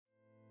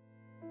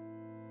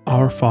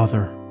Our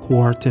Father, who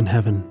art in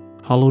heaven,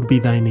 hallowed be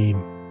thy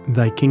name.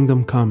 Thy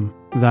kingdom come,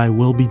 thy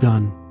will be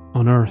done,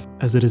 on earth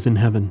as it is in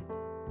heaven.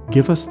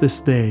 Give us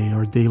this day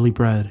our daily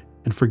bread,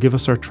 and forgive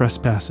us our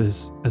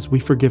trespasses, as we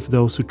forgive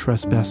those who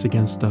trespass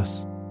against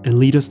us. And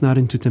lead us not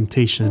into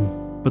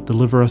temptation, but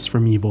deliver us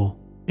from evil.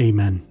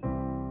 Amen.